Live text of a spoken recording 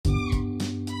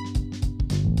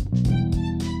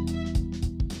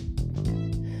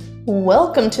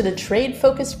Welcome to the Trade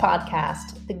Focused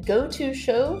Podcast, the go-to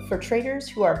show for traders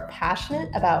who are passionate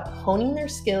about honing their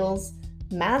skills,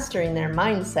 mastering their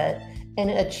mindset,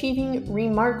 and achieving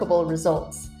remarkable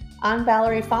results. I'm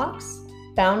Valerie Fox,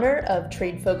 founder of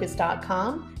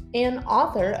TradeFocus.com and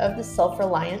author of the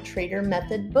Self-Reliant Trader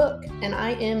Method book, and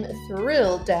I am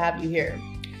thrilled to have you here.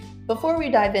 Before we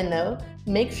dive in though,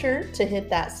 make sure to hit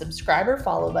that subscribe or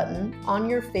follow button on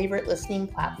your favorite listening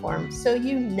platform so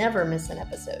you never miss an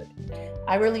episode.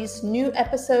 I release new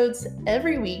episodes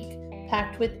every week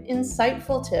packed with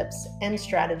insightful tips and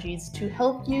strategies to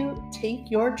help you take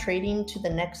your trading to the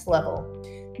next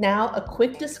level. Now, a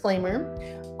quick disclaimer.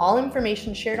 All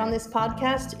information shared on this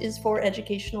podcast is for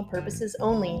educational purposes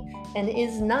only and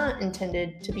is not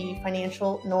intended to be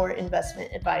financial nor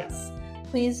investment advice.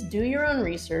 Please do your own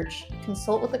research,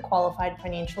 consult with a qualified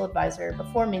financial advisor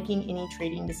before making any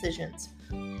trading decisions.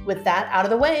 With that out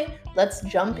of the way, let's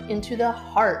jump into the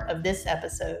heart of this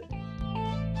episode.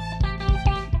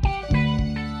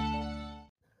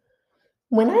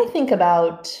 When I think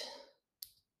about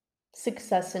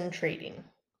success in trading,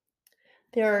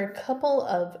 there are a couple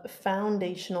of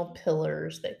foundational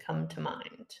pillars that come to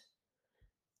mind.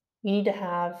 You need to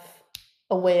have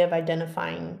a way of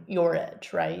identifying your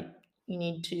edge, right? You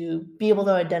need to be able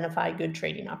to identify good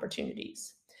trading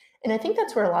opportunities. And I think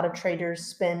that's where a lot of traders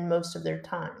spend most of their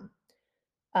time,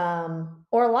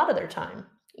 or a lot of their time,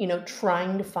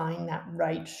 trying to find that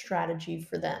right strategy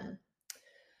for them.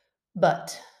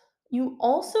 But you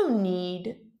also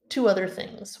need two other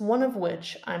things, one of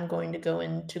which I'm going to go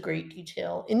into great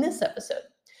detail in this episode.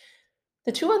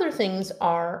 The two other things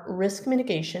are risk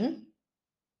mitigation,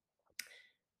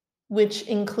 which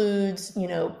includes,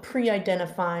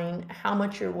 pre-identifying how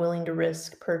much you're willing to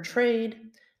risk per trade,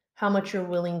 how much you're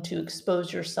willing to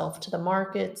expose yourself to the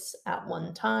markets at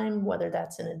one time, whether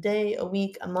that's in a day, a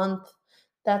week, a month.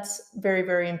 That's very,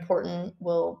 very important.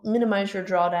 Will minimize your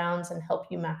drawdowns and help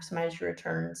you maximize your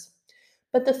returns.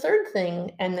 But the third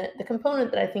thing, and the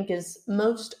component that I think is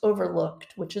most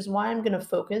overlooked, which is why I'm going to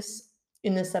focus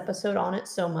in this episode on it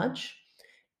so much,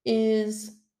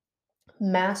 is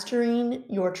mastering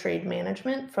your trade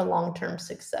management for long-term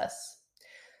success.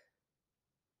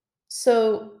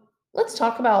 So let's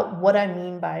talk about what I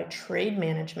mean by trade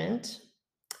management,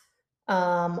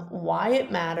 why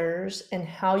it matters, and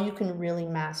how you can really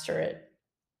master it.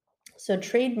 So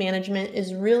trade management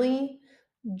is really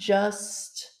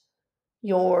just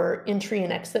your entry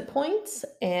and exit points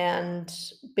and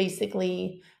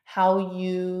basically how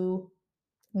you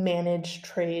manage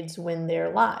trades when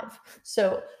they're live.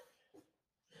 So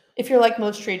if you're like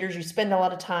most traders, you spend a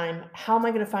lot of time, how am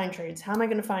I going to find trades? How am I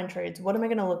going to find trades? What am I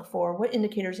going to look for? What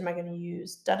indicators am I going to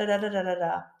use? Da da da da da da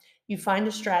da. You find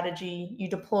a strategy, you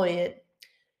deploy it,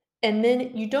 and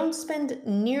then you don't spend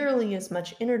nearly as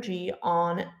much energy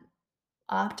on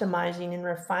optimizing and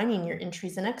refining your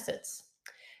entries and exits.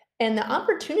 And the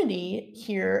opportunity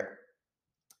here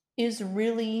is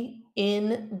really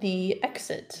in the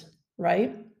exit,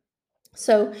 right?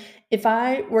 So if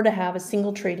I were to have a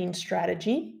single trading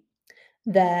strategy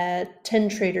that 10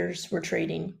 traders were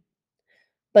trading,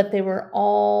 but they were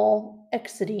all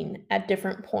exiting at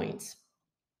different points,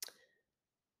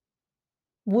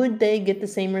 would they get the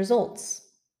same results?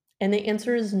 And the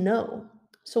answer is no.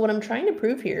 So what I'm trying to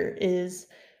prove here is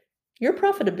your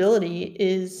profitability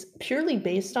is purely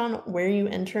based on where you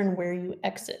enter and where you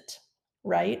exit,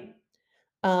 right?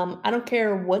 I don't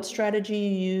care what strategy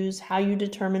you use, how you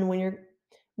determine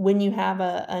when you have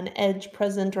an edge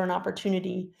present or an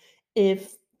opportunity.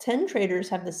 If 10 traders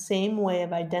have the same way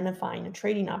of identifying a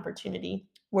trading opportunity,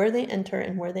 where they enter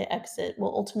and where they exit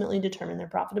will ultimately determine their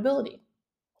profitability.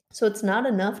 So it's not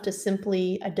enough to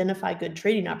simply identify good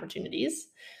trading opportunities.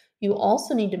 You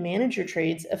also need to manage your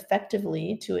trades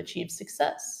effectively to achieve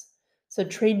success. So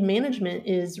trade management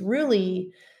is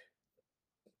really,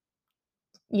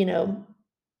 you know,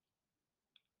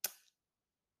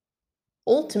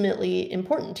 ultimately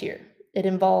important here. It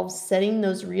involves setting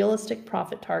those realistic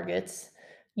profit targets,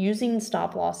 using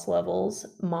stop loss levels,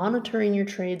 monitoring your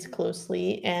trades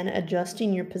closely, and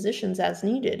adjusting your positions as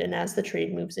needed and as the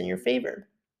trade moves in your favor.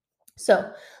 So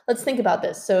let's think about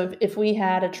this. So if we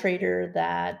had a trader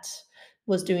that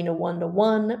was doing a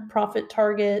 1-to-1 profit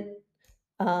target,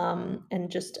 and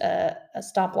just a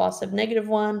stop loss of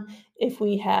 -1, if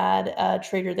we had a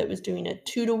trader that was doing a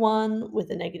 2-to-1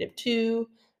 with a -2,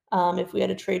 if we had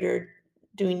a trader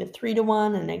doing a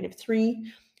 3-to-1 and a -3,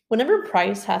 whenever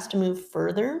price has to move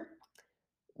further,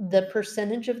 the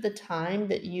percentage of the time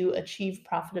that you achieve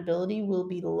profitability will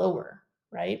be lower,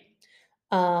 right?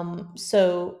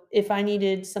 So if I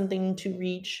needed something to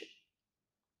reach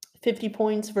 50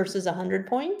 points versus 100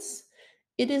 points,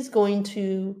 it is going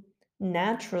to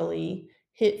naturally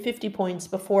hit 50 points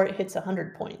before it hits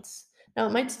 100 points. Now,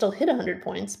 it might still hit 100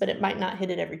 points, but it might not hit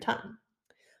it every time.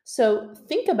 So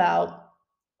think about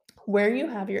where you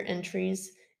have your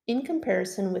entries in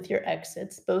comparison with your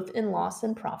exits, both in loss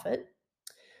and profit.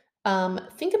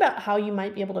 Think about how you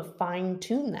might be able to fine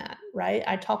tune that, right?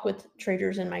 I talk with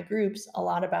traders in my groups a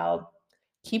lot about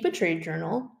keep a trade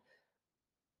journal,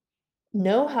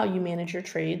 know how you manage your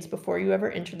trades before you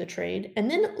ever enter the trade, and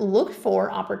then look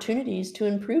for opportunities to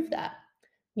improve that.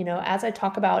 As I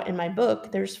talk about in my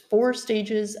book, there's 4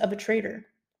 stages of a trader.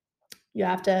 You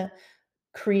have to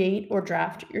create or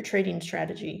draft your trading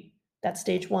strategy. That's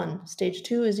stage 1. Stage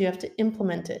 2 is you have to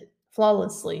implement it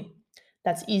flawlessly.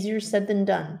 That's easier said than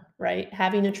done, right?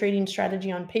 Having a trading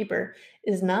strategy on paper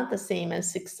is not the same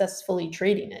as successfully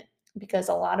trading it because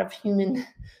a lot of human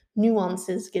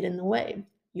nuances get in the way.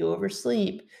 You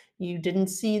oversleep, you didn't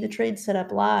see the trade set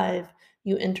up live,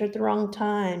 you entered the wrong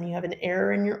time, you have an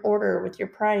error in your order with your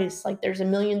price. Like there's a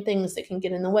million things that can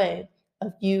get in the way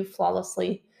of you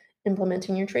flawlessly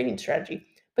implementing your trading strategy.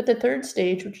 But the third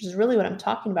stage, which is really what I'm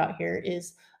talking about here,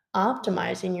 is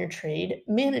optimizing your trade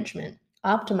management,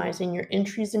 optimizing your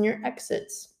entries and your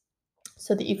exits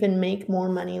so that you can make more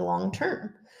money long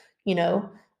term.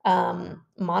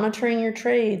 Monitoring your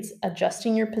trades,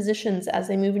 adjusting your positions as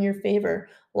they move in your favor,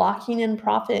 locking in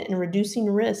profit and reducing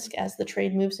risk as the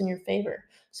trade moves in your favor.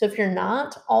 So if you're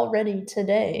not already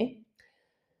today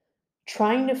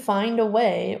trying to find a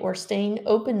way or staying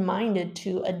open-minded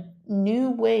to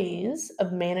new ways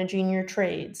of managing your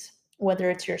trades, whether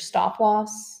it's your stop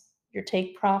loss, your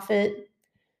take profit,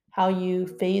 how you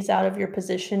phase out of your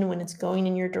position when it's going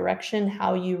in your direction,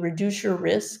 how you reduce your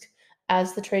risk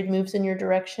as the trade moves in your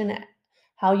direction,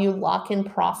 how you lock in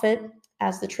profit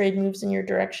as the trade moves in your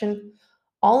direction.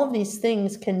 All of these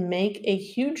things can make a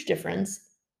huge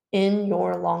difference in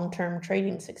your long-term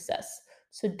trading success.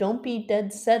 So don't be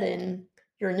dead set in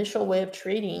your initial way of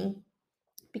trading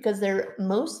because there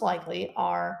most likely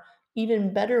are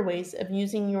even better ways of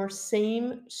using your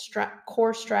same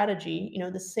core strategy,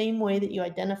 the same way that you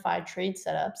identify trade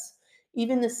setups,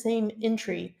 even the same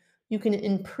entry. You can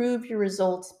improve your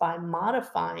results by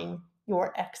modifying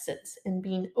your exits and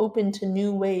being open to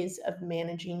new ways of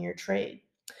managing your trade.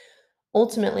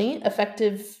 Ultimately,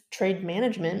 effective trade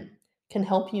management can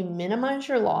help you minimize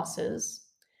your losses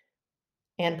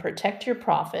and protect your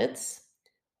profits,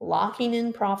 locking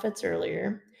in profits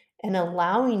earlier, and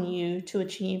allowing you to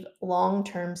achieve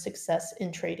long-term success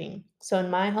in trading. So in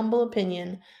my humble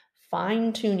opinion,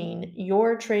 fine-tuning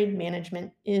your trade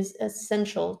management is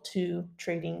essential to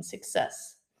trading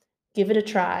success. Give it a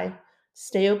try,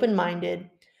 stay open-minded,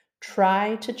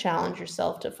 try to challenge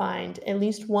yourself to find at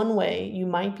least one way you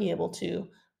might be able to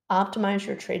optimize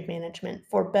your trade management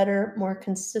for better, more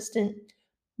consistent,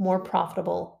 more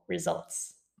profitable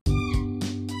results.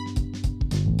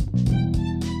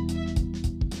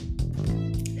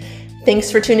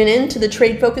 Thanks for tuning in to the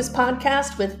Trade Focus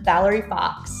podcast with Valerie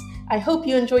Fox. I hope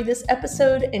you enjoyed this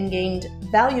episode and gained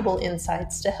valuable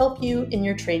insights to help you in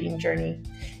your trading journey.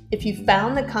 If you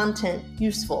found the content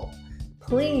useful,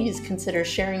 please consider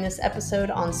sharing this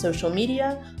episode on social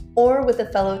media or with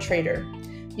a fellow trader.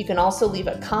 You can also leave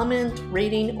a comment,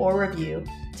 rating, or review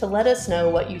to let us know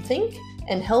what you think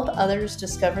and help others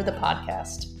discover the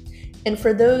podcast. And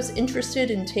for those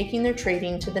interested in taking their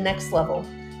trading to the next level,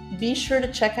 be sure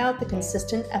to check out the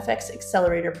Consistent FX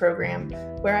Accelerator program,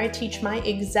 where I teach my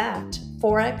exact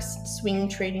Forex swing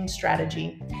trading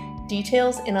strategy.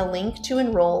 Details and a link to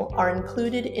enroll are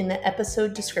included in the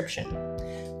episode description.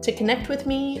 To connect with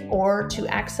me or to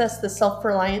access the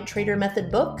Self-Reliant Trader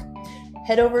Method book,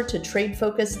 head over to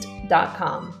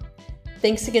tradefocused.com.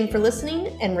 Thanks again for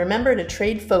listening, and remember to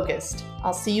trade focused.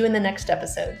 I'll see you in the next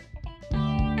episode.